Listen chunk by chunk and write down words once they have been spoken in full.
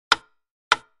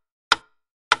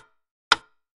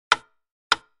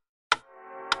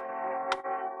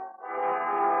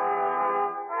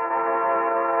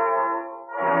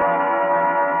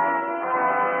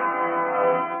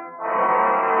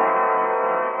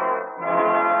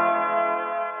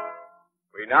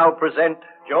now present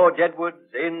George Edwards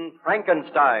in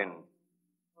Frankenstein.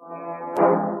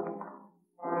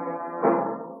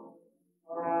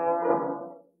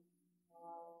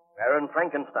 Baron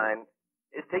Frankenstein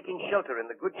is taking shelter in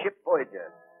the good ship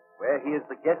Voyager, where he is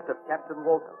the guest of Captain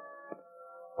Walton.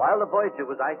 While the Voyager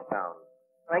was icebound,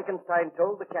 Frankenstein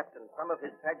told the captain some of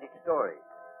his tragic story.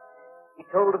 He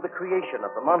told of the creation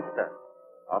of the monster,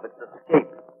 of its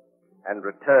escape and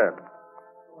return.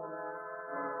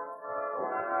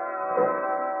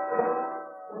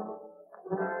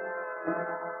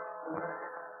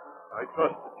 I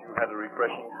trust that you had a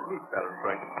refreshing sleep, Baron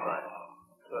Frankenstein.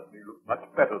 You certainly look much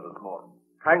better this morning.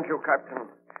 Thank you, Captain.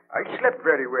 I slept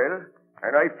very well,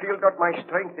 and I feel that my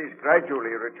strength is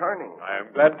gradually returning. I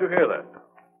am glad to hear that.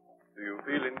 Do you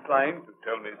feel inclined to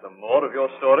tell me some more of your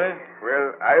story?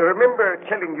 Well, I remember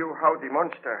telling you how the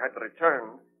monster had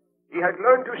returned. He had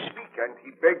learned to speak, and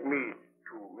he begged me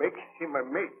to make him a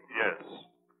mate. Yes.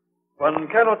 One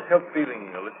cannot help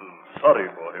feeling a little sorry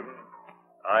for him.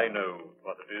 I know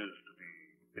what it is to be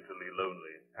bitterly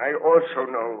lonely. I also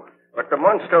know, but the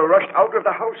monster rushed out of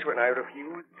the house when I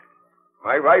refused.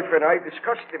 My wife and I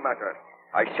discussed the matter.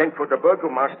 I sent for the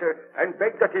burgomaster and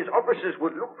begged that his officers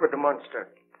would look for the monster.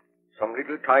 Some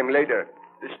little time later,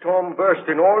 the storm burst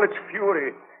in all its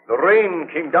fury. The rain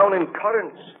came down in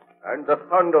torrents, and the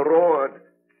thunder roared.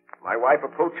 My wife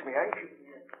approached me anxiously.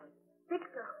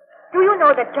 Victor, do you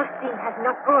know that Justine has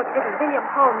not brought little William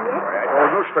home yet? I had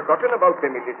almost forgotten about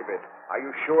them, Elizabeth. Are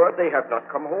you sure they have not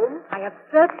come home? I have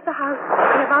searched the house.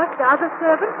 I have asked the other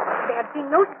servants. They have seen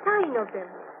no sign of them.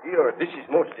 Dear, this is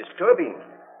most disturbing.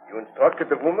 You instructed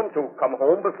the woman to come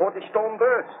home before the storm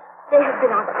burst. They have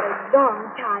been out for a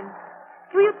long time.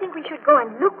 Do you think we should go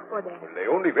and look for them? Well, they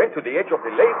only went to the edge of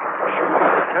the lake. Surely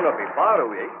they cannot be far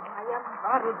away. I am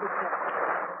worried, Victor.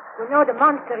 You know the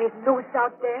monster is loose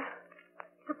out there.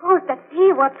 Suppose that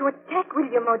he were to attack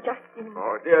William or Justine.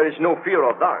 Oh, there is no fear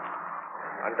of that.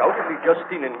 Undoubtedly,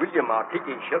 Justine and William are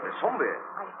taking shelter somewhere.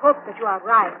 I hope that you are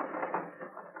right.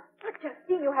 But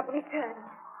Justine, you have returned.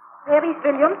 Where is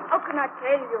William? How can I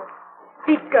tell you?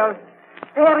 Speak, girl.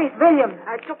 Where is William?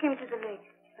 I took him to the lake,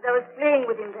 but I was playing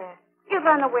with him there. He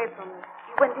ran away from me.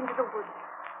 He went into the woods.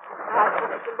 I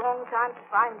took it a long time to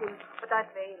find him, but I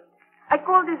failed. I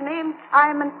called his name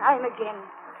time and time again,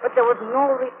 but there was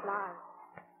no reply.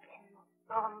 Then the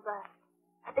storm burst.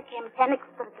 I became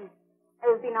panic-stricken.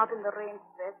 I have been out in the rain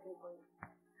searching for him.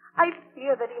 I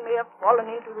fear that he may have fallen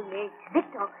into the lake.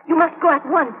 Victor, you must go at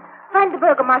once. Find the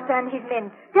burgomaster and his men.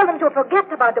 Tell them to forget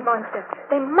about the monster.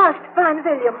 They must find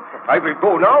William. I will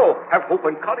go now. Have hope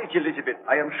and courage, Elizabeth.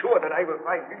 I am sure that I will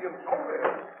find William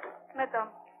somewhere.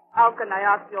 Madam, how can I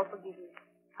ask your forgiveness?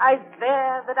 I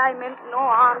swear that I meant no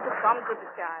harm to come to the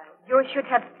child. You should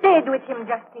have stayed with him,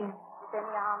 Justine. If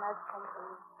any harm has come to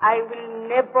me, I will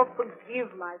never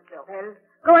forgive myself. Well,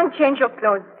 go and change your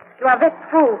clothes. You are wet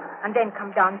through, and then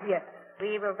come down here.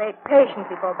 We will wait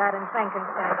patiently for Baron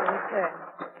Frankenstein to return.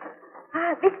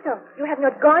 Ah, Victor, you have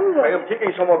not gone yet. I am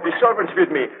taking some of the servants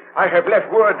with me. I have left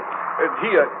word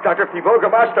here that if the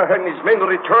burgomaster and his men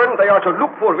return, they are to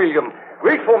look for William.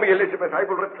 Wait for me, Elizabeth. I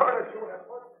will return as soon as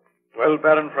possible. Well,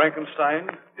 Baron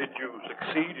Frankenstein, did you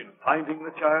succeed in finding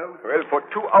the child? Well, for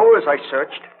 2 hours I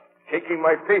searched, taking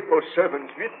my faithful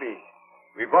servants with me.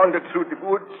 We wandered through the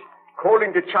woods,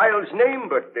 calling the child's name,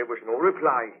 but there was no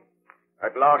reply.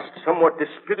 At last, somewhat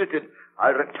dispirited, I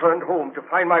returned home to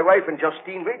find my wife and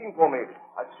Justine waiting for me.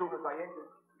 As soon as I entered...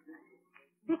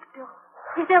 Victor,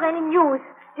 is there any news?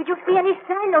 Did you see any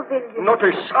sign of William? Not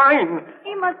a sign.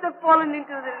 He must have fallen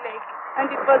into the lake, and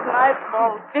it was my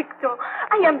fault. Victor,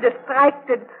 I am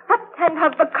distracted. What can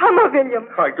have become of William?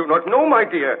 I do not know, my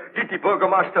dear. Did the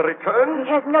burgomaster return?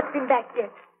 He has not been back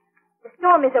yet. The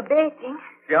storm is abating.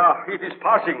 Yeah, it is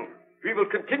passing. We will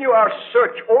continue our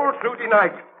search all through the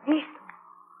night. Listen.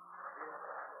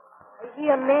 I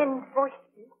hear men's voices.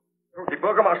 The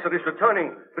burgomaster is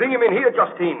returning. Bring him in here,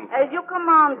 Justine. As you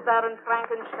command, Baron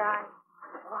Frankenstein.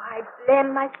 Oh, I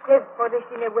blame myself for this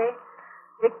in a way.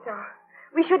 Victor,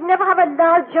 we should never have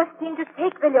allowed Justine to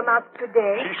take William out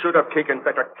today. She should have taken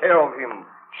better care of him.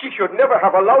 She should never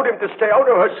have allowed him to stay out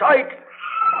of her sight.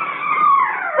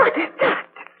 What is that?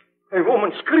 A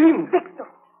woman screamed. Victor,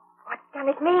 what can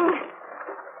it mean?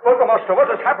 Burgomaster, what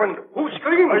has happened? Who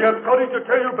screamed? I am sorry to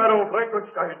tell you, Baron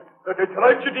Frankenstein, that a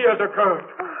tragedy has occurred.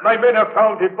 My men have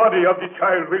found the body of the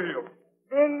child, William.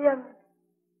 William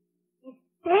is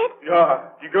dead? Yeah,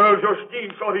 the girl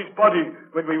Justine saw his body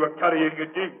when we were carrying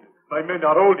it in. My men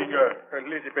are holding her.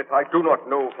 Elizabeth, I do not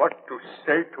know what to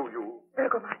say to you.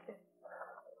 Burgomaster,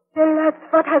 tell us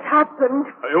what has happened.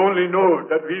 I only know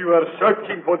that we were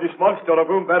searching for this monster of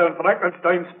whom Baron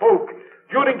Frankenstein spoke.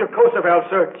 During the course of our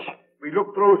search, we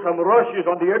looked through some rushes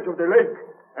on the edge of the lake,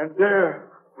 and there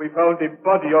we found the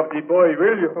body of the boy,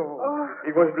 William.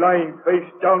 He was lying face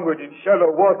downward in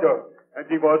shallow water, and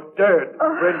he was dead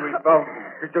when we found him.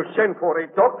 Did you send for a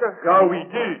doctor? Now we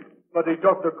did, but the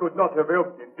doctor could not have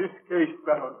helped in this case,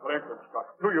 Baron Frankenstein.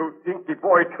 Do you think the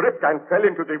boy tripped and fell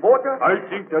into the water? I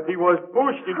think that he was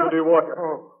pushed into the water.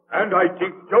 And I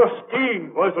think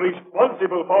Justine was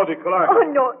responsible for the crime. Oh,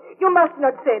 no, you must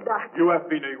not say that. You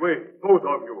have been away, both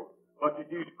of you. But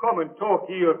it is common talk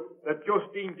here that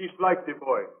Justine disliked the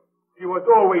boy. She was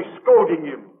always scolding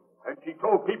him, and she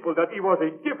told people that he was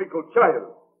a difficult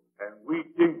child. And we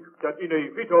think that in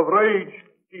a fit of rage,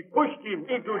 she pushed him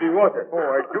into the water.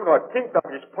 Oh, I do not think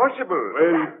that is possible.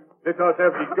 Well, let us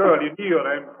have the girl in here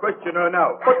and question her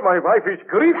now. But my wife is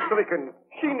grief-stricken.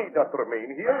 She need not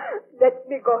remain here. Let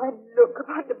me go and look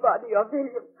upon the body of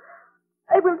William.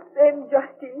 I will send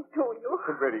Justine to you.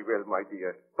 Very well, my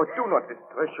dear. But do not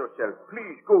distress yourself.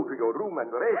 Please go to your room and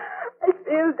rest. I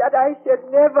feel that I shall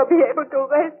never be able to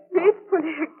rest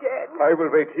peacefully again. I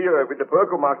will wait here with the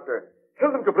burgomaster.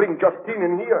 Tell them to bring Justine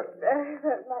in here. Very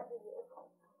well, my dear.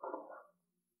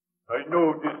 I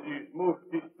know this is most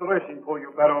distressing for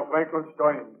you, Baron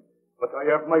Frankenstein, but I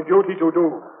have my duty to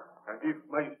do. And if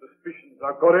my suspicions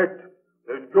are correct,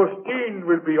 then Justine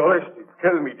will be arrested.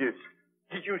 Tell me this.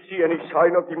 Did you see any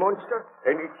sign of the monster?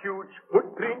 Any huge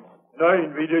footprints?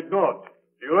 Nein, we did not.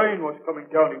 The rain was coming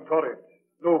down in torrents.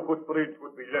 No footprints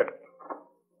would be left.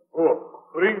 Oh,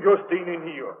 bring Justine in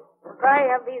here. Why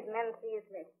have these men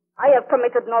seized me? I have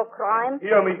committed no crime.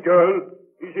 Hear me, girl.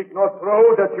 Is it not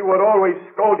true that you were always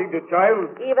scolding the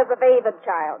child? He was a favored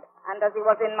child, and as he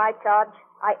was in my charge,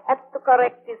 I had to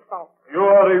correct his fault. You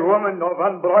are a woman of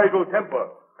unbridled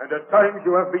temper, and at times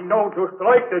you have been known to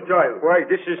strike the child. Why,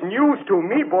 this is news to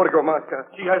me, burgomaster.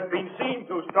 She has been seen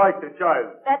to strike the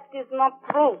child. That is not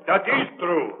true. That is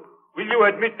true. Will you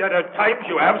admit that at times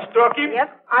you have struck him?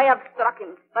 Yes, I have struck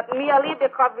him, but merely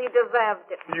because he deserved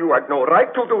it. You had no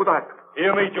right to do that.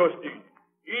 Hear me, Justine.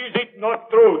 Is it not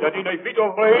true that in a fit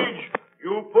of rage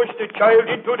you pushed the child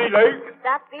into the lake?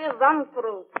 That is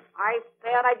untrue. I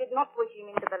swear I did not push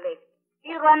him into the lake.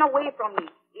 He ran away from me.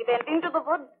 He went into the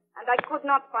woods, and I could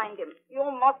not find him. You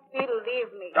must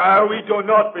believe me. We do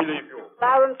not believe you.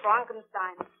 Baron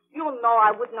Frankenstein, you know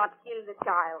I would not kill the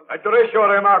child. Address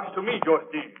your remarks to me,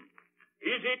 Justine.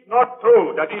 Is it not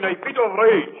true that in a fit of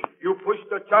rage you pushed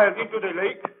the child into the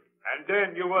lake, and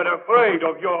then you were afraid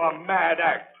of your mad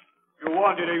act? You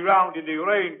wandered around in the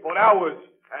rain for hours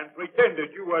and pretended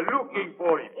you were looking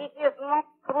for him. It is not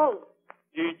true.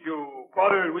 Did you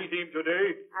quarrel with him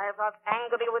today? I was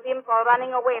angry with him for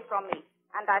running away from me,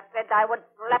 and I said I would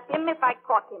slap him if I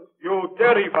caught him. You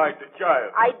terrified the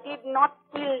child. I did not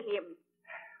kill him.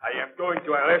 I am going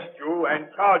to arrest you and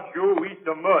charge you with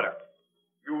the murder.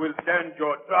 You will stand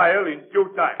your trial in due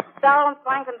time. Baron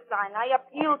Frankenstein, I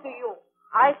appeal to you.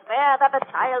 I swear that the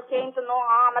child came to no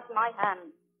harm at my hands.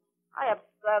 I have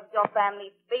served your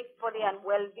family faithfully and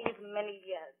well these many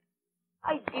years.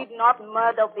 I did not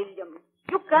murder William.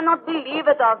 You cannot believe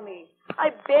it of me.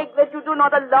 I beg that you do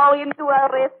not allow him to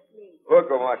arrest me.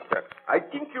 Burgomaster, I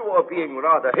think you are being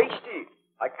rather hasty.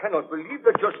 I cannot believe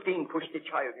that Justine pushed the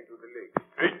child into the lake.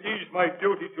 It is my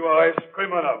duty to arrest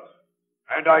criminals,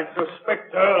 and I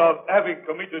suspect her of having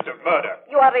committed the murder.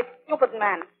 You are a stupid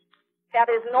man. There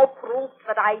is no proof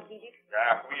that I did it.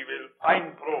 We will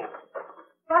find proof.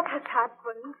 What has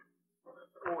happened?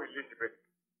 Oh, Elizabeth,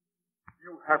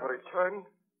 you have returned?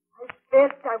 I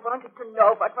felt I wanted to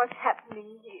know what was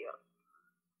happening here.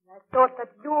 And I thought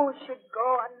that you should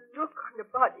go and look on the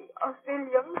body of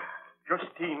William.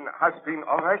 Justine has been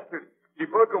arrested. The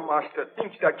burgomaster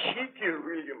thinks that she killed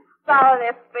William.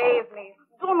 Baroness, save me.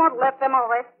 Do not let them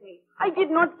arrest me. I did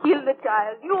not kill the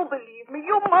child. You believe me.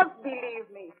 You must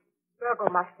believe me.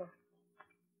 Burgomaster,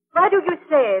 why do you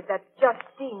say that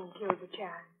Justine killed the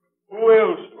child? Who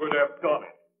else would have done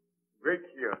it? Wait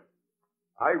here.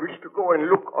 I wish to go and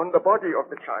look on the body of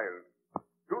the child.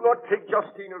 Do not take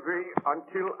Justine away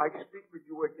until I speak with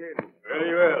you again.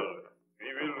 Very well. We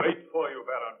will wait for you,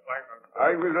 Baron Frankenstein.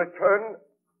 I will return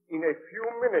in a few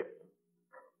minutes.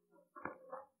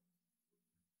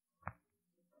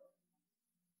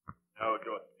 Now,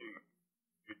 Justine,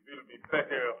 it will be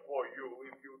better for you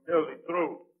if you tell the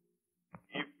truth.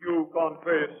 If you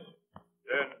confess,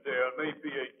 then there may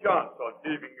be a chance of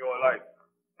saving your life.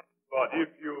 But if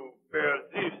you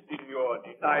persist in your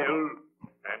denial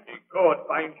and the court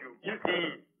finds you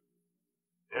guilty,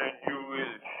 then you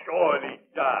will surely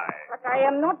die. But I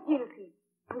am not guilty.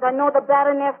 And I know the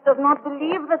Baroness does not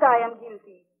believe that I am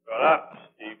guilty. Perhaps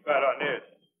the Baroness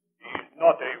is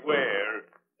not aware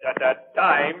that a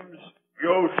times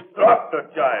you struck the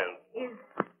child. Is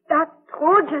that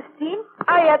true, Justine?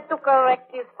 I had to correct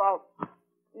his fault.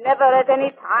 Never at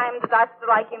any time did I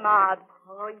strike him hard.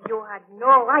 Oh, you had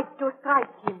no right to strike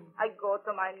him. I go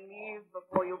to my knees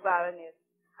before you, Baroness.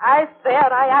 I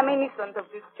swear I am innocent of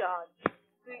this charge.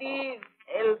 Please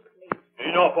help me.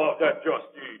 Enough of that,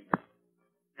 Justine.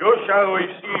 You shall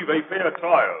receive a fair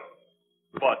trial.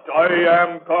 But I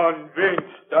am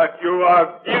convinced that you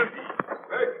are guilty.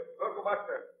 Hey,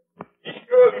 Burgomaster. This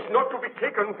girl is not to be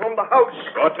taken from the house.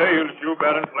 What ails you,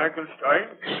 Baron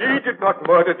Frankenstein? She did not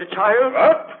murder the child.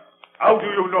 What? How do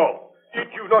you know? Did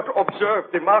you not observe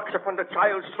the marks upon the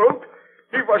child's throat?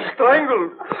 He was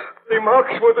strangled. The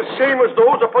marks were the same as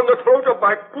those upon the throat of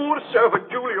my poor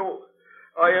servant, Julio.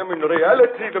 I am in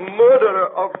reality the murderer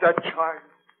of that child.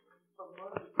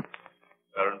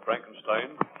 Baron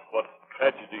Frankenstein, what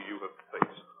tragedy you have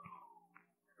faced.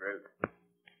 Well,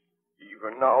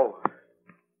 even now,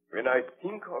 when I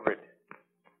think of it,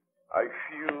 I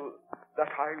feel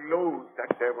that I loathe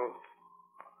that devil.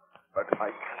 But I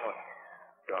cannot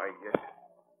die yet.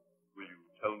 Will you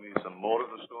tell me some more of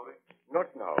the story? Not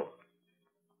now.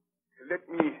 Let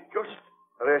me just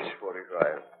rest for a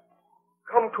while.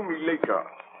 Come to me later,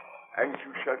 and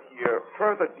you shall hear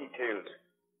further details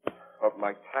of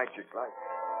my tragic life.